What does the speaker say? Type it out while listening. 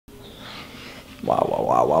Wow, wow,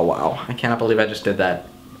 wow, wow, wow. I cannot believe I just did that.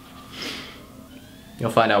 You'll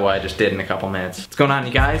find out what I just did in a couple minutes. What's going on,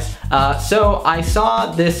 you guys? So I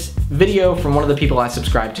saw this video from one of the people I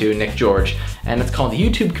subscribe to, Nick George, and it's called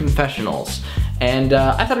YouTube Confessionals. And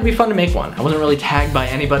I thought it'd be fun to make one. I wasn't really tagged by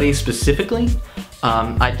anybody specifically.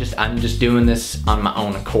 I'm just doing this on my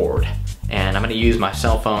own accord. And I'm gonna use my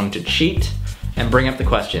cell phone to cheat and bring up the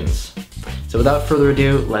questions. So without further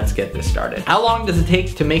ado, let's get this started. How long does it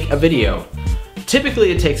take to make a video?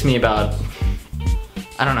 Typically it takes me about,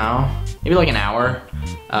 I don't know, maybe like an hour,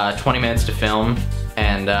 20 minutes to film,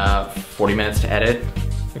 and 40 minutes to edit.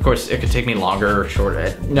 Of course, it could take me longer or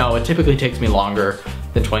shorter. No, it typically takes me longer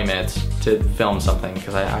than 20 minutes to film something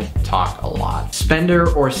because I talk a lot. Spender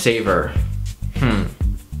or saver?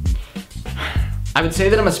 I would say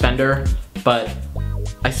that I'm a spender, but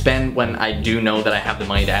I spend when I do know that I have the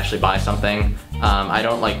money to actually buy something. I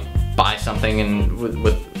don't like buy something and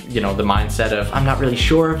with you know, the mindset of I'm not really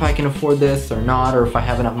sure if I can afford this or not, or if I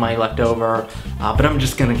have enough money left over, but I'm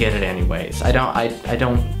just gonna get it anyways. I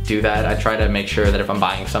don't do that. I try to make sure that if I'm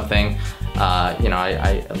buying something, you know,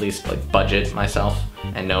 I at least like budget myself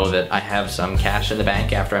and know that I have some cash in the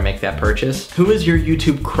bank after I make that purchase. Who is your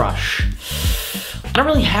YouTube crush? I don't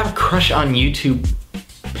really have a crush on YouTube.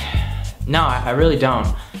 No, I really don't.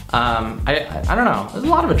 I don't know. There's a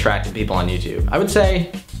lot of attractive people on YouTube. I would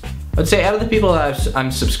say out of the people that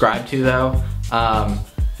I'm subscribed to though,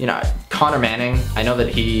 you know, Connor Manning, I know that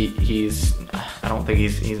he's I don't think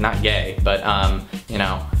he's not gay, but you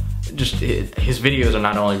know, just his videos are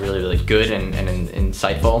not only really good and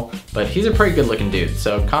insightful, but he's a pretty good looking dude.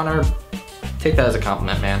 So Connor, take that as a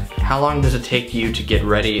compliment, man. How long does it take you to get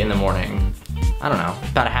ready in the morning? I don't know,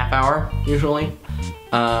 about a half hour usually.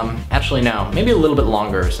 Actually no, maybe a little bit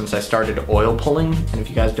longer since I started oil pulling, and if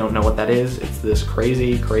you guys don't know what that is, it's this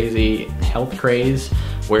crazy health craze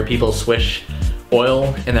where people swish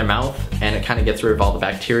oil in their mouth and it kind of gets rid of all the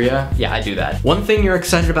bacteria. Yeah, I do that. One thing you're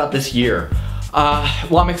excited about this year?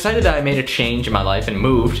 Well, I'm excited that I made a change in my life and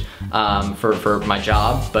moved for my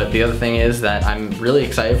job, but the other thing is that I'm really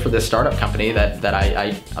excited for this startup company that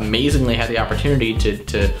I amazingly had the opportunity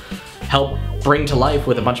to help bring to life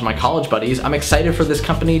with a bunch of my college buddies. I'm excited for this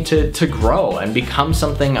company to grow and become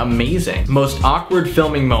something amazing. Most awkward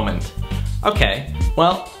filming moment. Okay,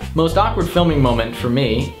 well, most awkward filming moment for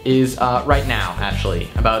me is right now, actually,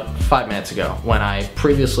 about 5 minutes ago, when I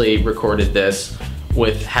previously recorded this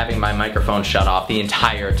with having my microphone shut off the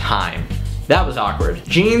entire time. That was awkward.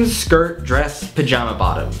 Jeans, skirt, dress, pajama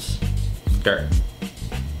bottoms. Skirt.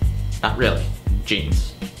 Not really.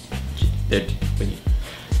 Jeans.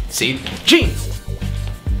 See? Jeans!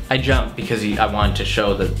 I jumped because I wanted to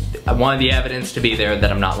show that, I wanted the evidence to be there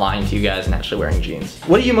that I'm not lying to you guys and actually wearing jeans.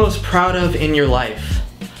 What are you most proud of in your life?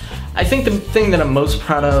 I think the thing that I'm most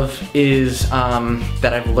proud of is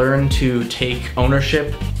that I've learned to take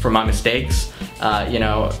ownership for my mistakes. You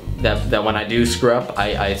know, that when I do screw up,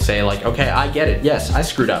 I say like, okay, I get it. Yes, I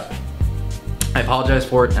screwed up. I apologize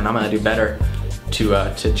for it and I'm gonna do better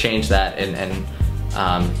to change that and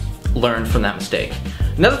learn from that mistake.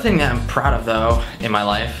 Another thing that I'm proud of though in my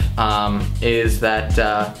life is that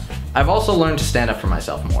I've also learned to stand up for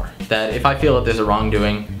myself more. That if I feel that there's a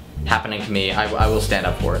wrongdoing happening to me, I will stand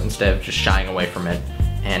up for it instead of just shying away from it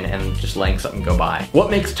and just letting something go by.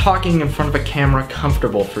 What makes talking in front of a camera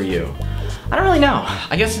comfortable for you? I don't really know.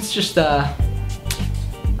 I guess it's just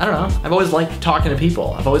I don't know. I've always liked talking to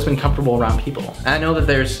people. I've always been comfortable around people. And I know that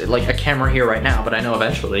there's like a camera here right now, but I know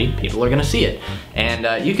eventually people are gonna see it.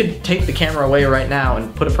 And you could take the camera away right now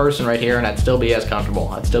and put a person right here and I'd still be as comfortable.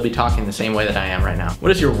 I'd still be talking the same way that I am right now. What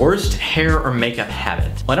is your worst hair or makeup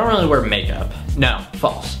habit? Well, I don't really wear makeup. No,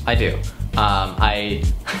 false, I do. I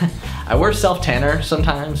wear self-tanner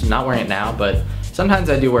sometimes. I'm not wearing it now, but sometimes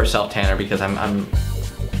I do wear self-tanner because I'm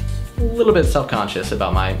a little bit self-conscious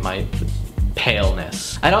about my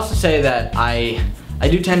paleness. I'd also say that I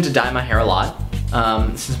do tend to dye my hair a lot.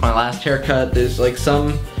 Since my last haircut, there's like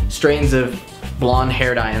some strains of blonde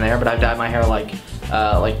hair dye in there, but I've dyed my hair like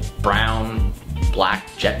brown,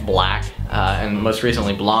 black, jet black, and most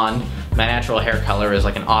recently blonde. My natural hair color is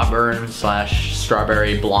like an auburn /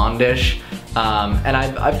 strawberry blondish. And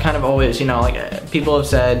I've kind of always, you know, like people have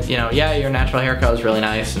said, you know, yeah, your natural hair color is really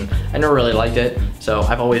nice, and I never really liked it, so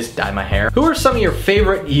I've always dyed my hair. Who are some of your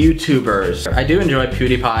favorite YouTubers? I do enjoy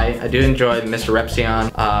PewDiePie, I do enjoy Mr. Repsion,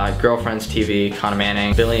 Girlfriends TV, Connor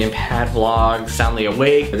Manning, Billy and Pat Vlogs, Soundly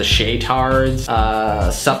Awake, The Shaytards,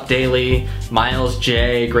 Sup Daily, Miles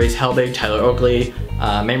J, Grace Helbig, Tyler Oakley,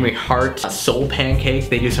 Memory Heart, Soul Pancake,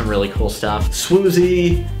 they do some really cool stuff.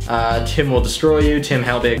 Swoozy, Tim Will Destroy You, Tim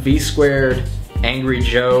Helbig, V Squared, Angry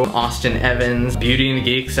Joe, Austin Evans, Beauty and the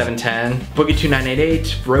Geek 710,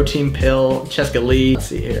 Boogie2988, Roteam Pill, Cheska Lee, let's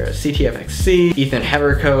see here, CTFXC, Ethan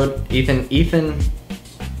Heathercote, Ethan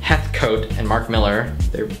Heathcote, and Mark Miller.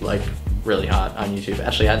 They're like really hot on YouTube.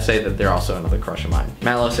 Actually, I'd say that they're also another crush of mine.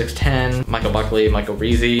 Mallow610, Michael Buckley, Michael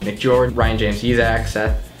Reezy, Nick George, Ryan James Yezak,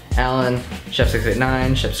 Seth Allen,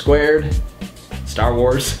 Chef689, Chef Squared, Star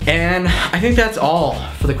Wars. And I think that's all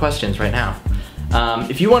for the questions right now.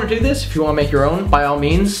 If you want to do this, if you want to make your own, by all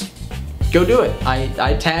means, go do it.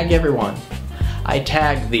 I tag everyone. I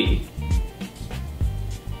tag thee.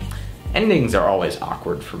 Endings are always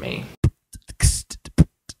awkward for me.